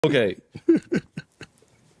Okay.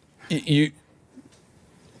 You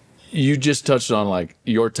you just touched on like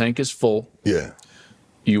your tank is full. Yeah.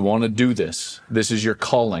 You want to do this. This is your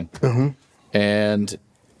calling. And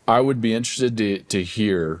I would be interested to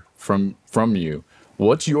hear from you.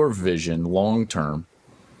 What's your vision long term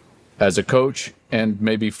as a coach and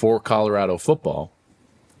maybe for Colorado football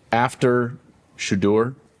after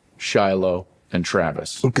Shedeur, Shiloh, and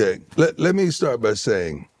Travis? Okay. Let me start by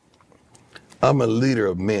saying I'm a leader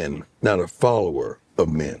of men, not a follower of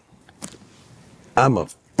men. I'm a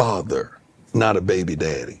father, not a baby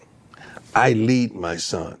daddy. I lead my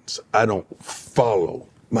sons. I don't follow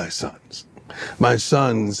my sons. My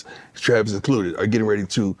sons, Travis included, are getting ready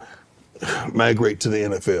to migrate to the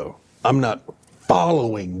NFL. I'm not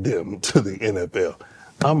following them to the NFL.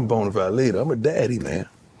 I'm a bona fide leader. I'm a daddy, man.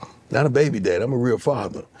 Not a baby dad. I'm a real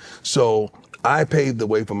father. So I paved the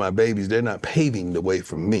way for my babies. They're not paving the way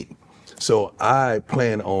for me. So I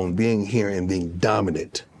plan on being here and being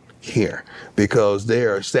dominant here because they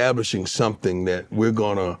are establishing something that we're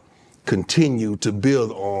going to continue to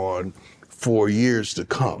build on for years to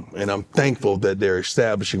come. And I'm thankful that they're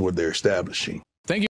establishing what they're establishing.